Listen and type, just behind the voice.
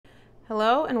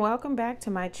Hello and welcome back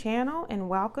to my channel, and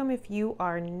welcome if you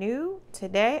are new.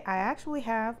 Today I actually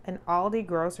have an Aldi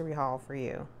grocery haul for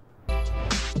you.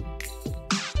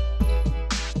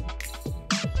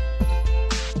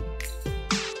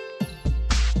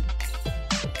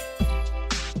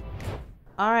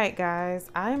 All right guys,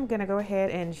 I'm gonna go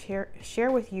ahead and share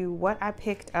with you what I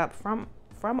picked up from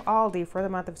Aldi for the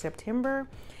month of September.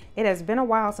 It has been a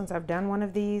while since I've done one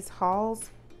of these hauls,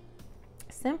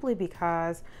 simply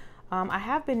because I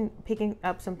have been picking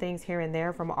up some things here and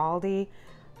there from Aldi,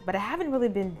 but I haven't really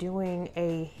been doing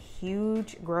a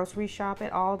huge grocery shop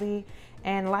at Aldi,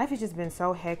 and life has just been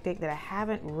so hectic that I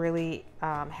haven't really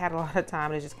had a lot of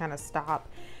time to just kind of stop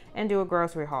and do a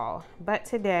grocery haul. But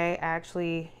today I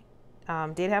actually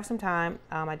did have some time.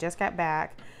 I just got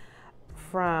back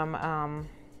from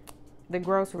the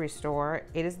grocery store.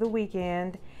 It is the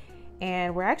weekend,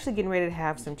 and we're actually getting ready to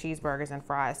have some cheeseburgers and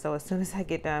fries. So as soon as I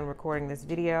get done recording this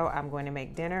video, I'm going to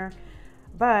make dinner.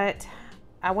 But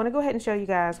I want to go ahead and show you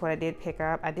guys what I did pick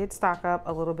up. I did stock up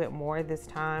a little bit more this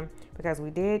time because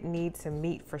we did need some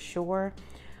meat for sure.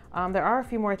 There are a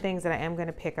few more things that I am going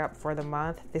to pick up for the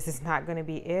month. This is not going to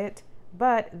be it,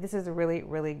 but this is a really,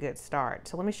 really good start.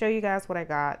 So let me show you guys what I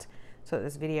got so that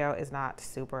this video is not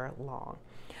super long.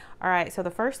 All right, so the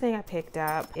first thing I picked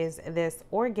up is this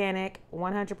organic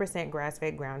 100%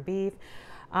 grass-fed ground beef.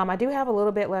 I do have a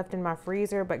little bit left in my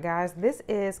freezer, but guys, this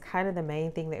is kind of the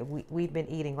main thing that we've been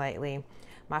eating lately.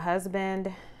 My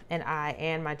husband and I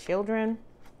and my children,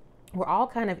 we're all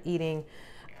kind of eating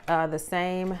the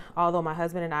same, although my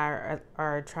husband and I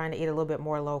are trying to eat a little bit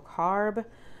more low carb.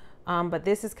 But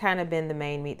this has kind of been the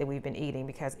main meat that we've been eating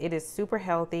because it is super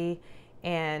healthy.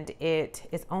 And it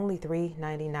is only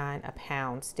 $3.99 a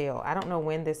pound still. I don't know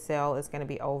when this sale is going to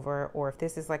be over or if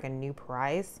this is like a new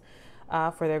price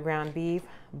for their ground beef,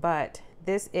 but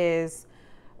this is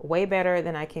way better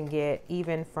than I can get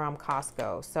even from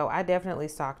Costco. So I definitely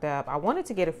stocked up. I wanted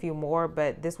to get a few more,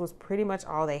 but this was pretty much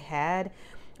all they had.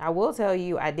 I will tell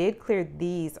you, I did clear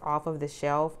these off of the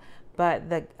shelf, but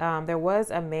there was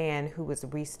a man who was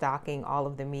restocking all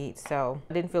of the meat, so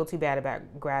I didn't feel too bad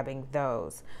about grabbing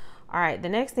those. All right, the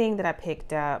next thing that I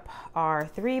picked up are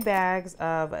 3 bags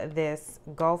of this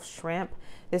Gulf shrimp.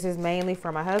 This is mainly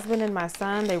for my husband and my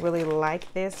son. They really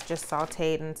like this, just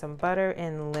sauteed in some butter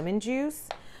and lemon juice.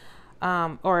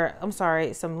 Some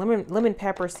lemon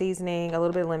pepper seasoning, a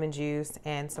little bit of lemon juice,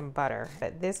 and some butter.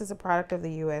 But this is a product of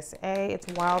the USA. It's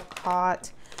wild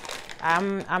caught.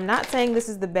 I'm not saying this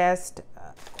is the best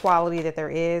quality that there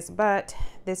is, but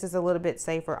this is a little bit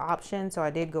safer option, so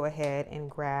I did go ahead and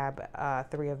grab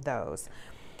 3 of those.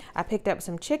 I picked up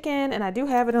some chicken, and I do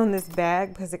have it on this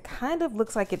bag because it kind of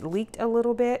looks like it leaked a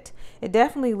little bit. It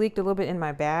definitely leaked a little bit in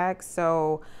my bag,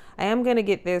 so I am going to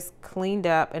get this cleaned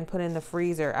up and put in the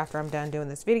freezer after I'm done doing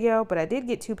this video. But I did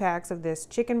get 2 packs of this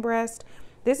chicken breast.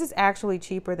 This is actually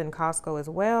cheaper than Costco as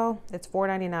well. It's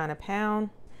 $4.99 a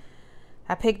pound.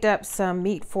 I picked up some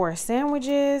meat for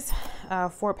sandwiches,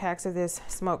 4 packs of this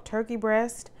smoked turkey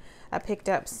breast. I picked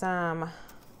up some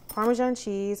Parmesan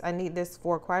cheese. I need this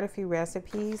for quite a few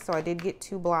recipes, so I did get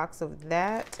 2 blocks of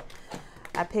that.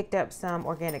 I picked up some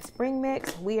organic spring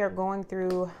mix. We are going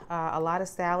through a lot of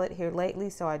salad here lately,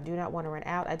 so I do not want to run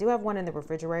out. I do have one in the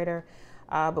refrigerator,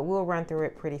 but we'll run through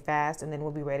it pretty fast, and then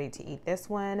we'll be ready to eat this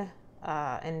one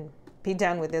and be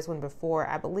done with this one before,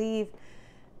 I believe,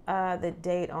 the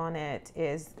date on it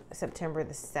is September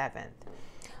the 7th.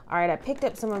 All right, I picked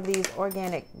up some of these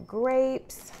organic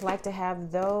grapes. I like to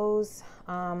have those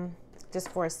just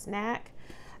for a snack.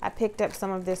 I picked up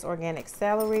some of this organic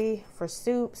celery for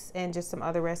soups and just some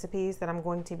other recipes that I'm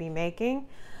going to be making.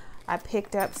 I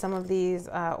picked up some of these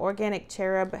organic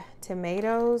cherub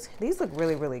tomatoes. These look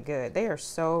really, really good. They are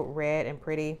so red and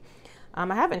pretty.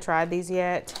 I haven't tried these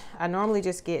yet. I normally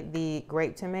just get the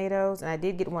grape tomatoes, and I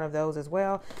did get one of those as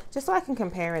well, just so I can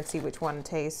compare and see which one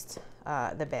tastes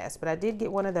the best. But I did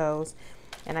get one of those,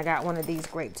 and I got one of these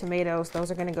grape tomatoes. Those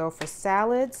are gonna go for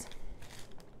salads.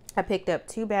 I picked up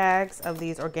 2 bags of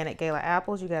these organic gala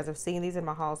apples. You guys have seen these in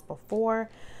my hauls before.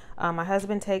 My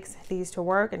husband takes these to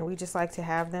work, and we just like to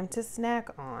have them to snack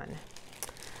on.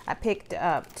 I picked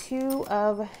up 2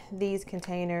 of these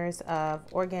containers of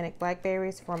organic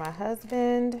blackberries for my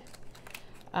husband.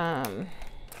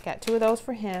 Got 2 of those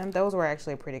for him. Those were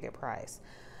actually a pretty good price.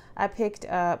 I picked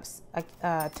up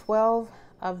 12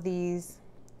 of these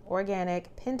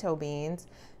organic pinto beans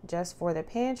just for the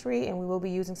pantry, and we will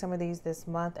be using some of these this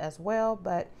month as well.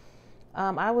 But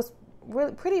I was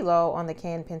really pretty low on the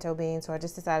canned pinto beans, so I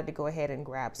just decided to go ahead and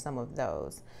grab some of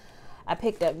those. I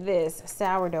picked up this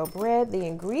sourdough bread. The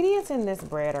ingredients in this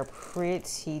bread are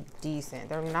pretty decent.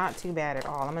 They're not too bad at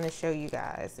all. I'm going to show you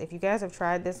guys. If you guys have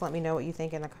tried this, let me know what you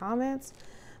think in the comments.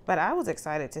 But I was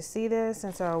excited to see this,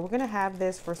 and so we're going to have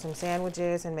this for some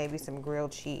sandwiches and maybe some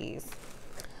grilled cheese.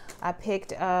 I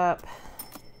picked up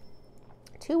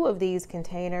 2 of these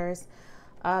containers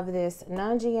of this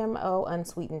non-GMO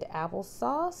unsweetened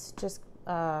applesauce, just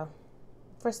for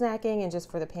snacking and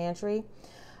just for the pantry.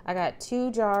 I got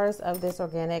 2 jars of this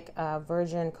organic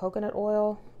virgin coconut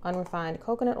oil, unrefined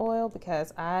coconut oil,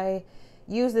 because I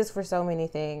use this for so many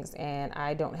things and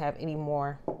I don't have any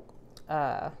more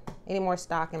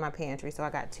stock in my pantry, so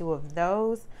I got 2 of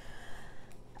those.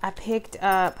 I picked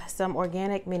up some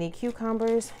organic mini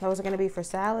cucumbers. Those are going to be for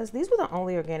salads. These were the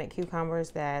only organic cucumbers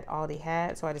that Aldi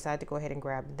had, so I decided to go ahead and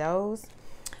grab those.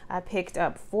 I picked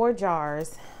up 4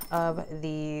 jars of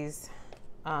these,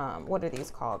 what are these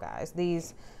called, guys?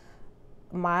 These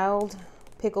mild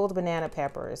pickled banana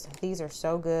peppers. These are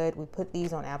so good. We put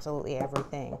these on absolutely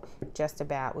everything, just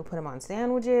about. We put them on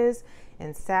sandwiches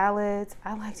and salads.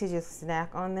 I like to just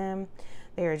snack on them.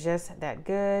 They are just that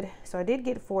good. So I did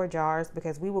get 4 jars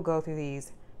because we will go through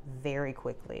these very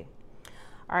quickly.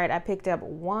 All right, I picked up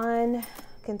 1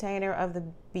 container of the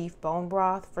beef bone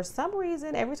broth. For some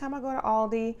reason, every time I go to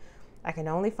Aldi, I can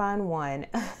only find 1.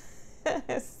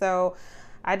 So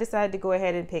I decided to go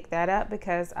ahead and pick that up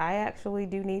because I actually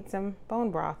do need some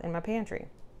bone broth in my pantry.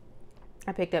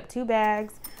 I picked up 2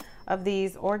 bags of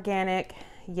these organic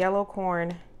yellow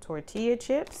corn tortilla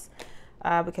chips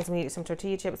because we needed some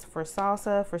tortilla chips for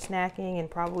salsa, for snacking, and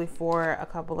probably for a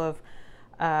couple of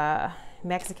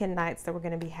Mexican nights that we're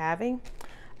going to be having.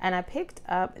 And I picked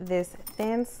up this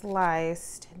thin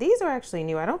sliced, these are actually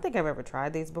new. I don't think I've ever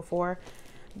tried these before,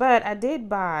 but I did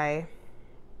buy,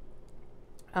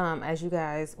 as you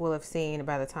guys will have seen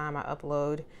by the time I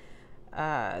upload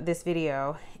this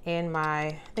video, in my,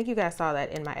 I think you guys saw that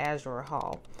in my Azure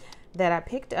haul, that I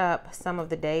picked up some of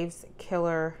the Dave's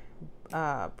Killer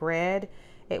bread.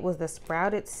 It was the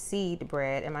sprouted seed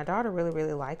bread, and my daughter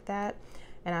really liked that.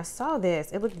 And I saw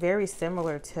this, it looked very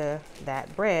similar to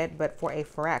that bread, but for a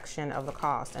fraction of the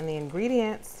cost. And the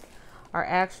ingredients are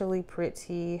actually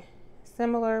pretty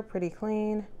similar, pretty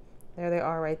clean. There they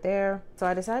are right there. So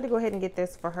I decided to go ahead and get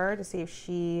this for her to see if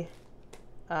she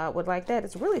would like that.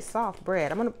 It's really soft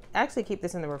bread. I'm gonna actually keep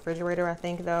this in the refrigerator, I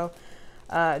think, though,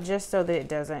 just so that it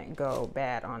doesn't go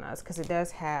bad on us, because it does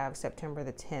have September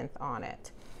the 10th on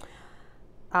it.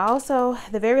 Also,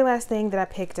 the very last thing that I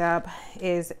picked up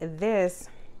is this.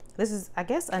 This is, I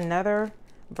guess, another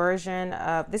version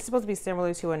of, this is supposed to be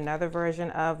similar to another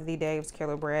version of the Dave's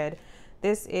Killer bread.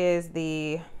 This is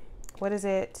the, what is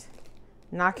it?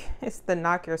 It's the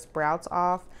Knock Your Sprouts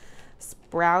Off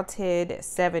sprouted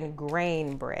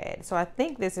 7-grain bread. So I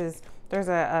think this is, there's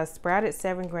a sprouted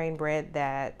 7-grain bread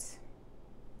that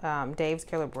Dave's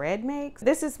Killer bread makes.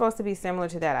 This is supposed to be similar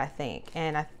to that, I think.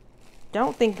 And I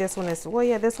don't think this one is, well,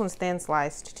 yeah, this one's thin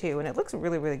sliced too, and it looks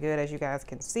really good, as you guys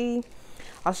can see.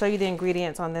 I'll show you the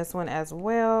ingredients on this one as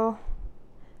well.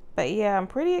 But yeah, I'm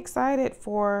pretty excited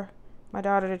for my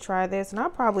daughter to try this, and I'll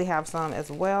probably have some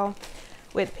as well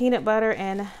with peanut butter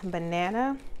and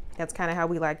banana. That's kind of how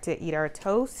we like to eat our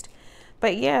toast.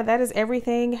 But yeah, that is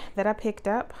everything that I picked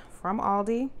up from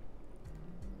Aldi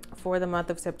for the month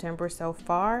of September so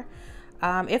far.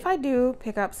 If I do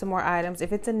pick up some more items,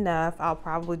 if it's enough, I'll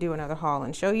probably do another haul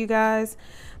and show you guys.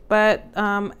 But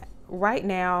right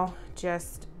now,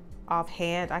 just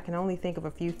offhand, I can only think of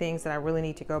a few things that I really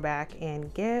need to go back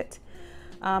and get.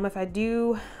 If I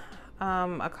do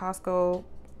a Costco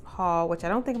haul, which I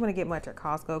don't think I'm going to get much at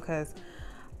Costco, because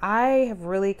I have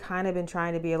really kind of been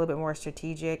trying to be a little bit more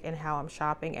strategic in how I'm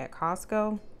shopping at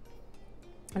Costco.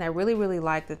 And I really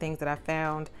like the things that I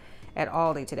found at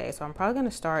Aldi today. So I'm probably going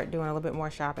to start doing a little bit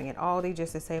more shopping at Aldi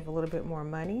just to save a little bit more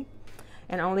money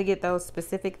and only get those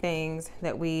specific things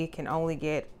that we can only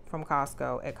get from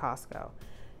Costco at Costco.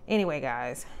 Anyway,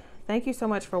 guys, thank you so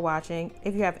much for watching.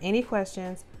 If you have any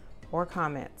questions or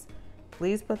comments,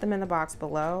 please put them in the box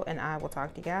below, and I will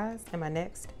talk to you guys in my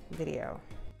next video.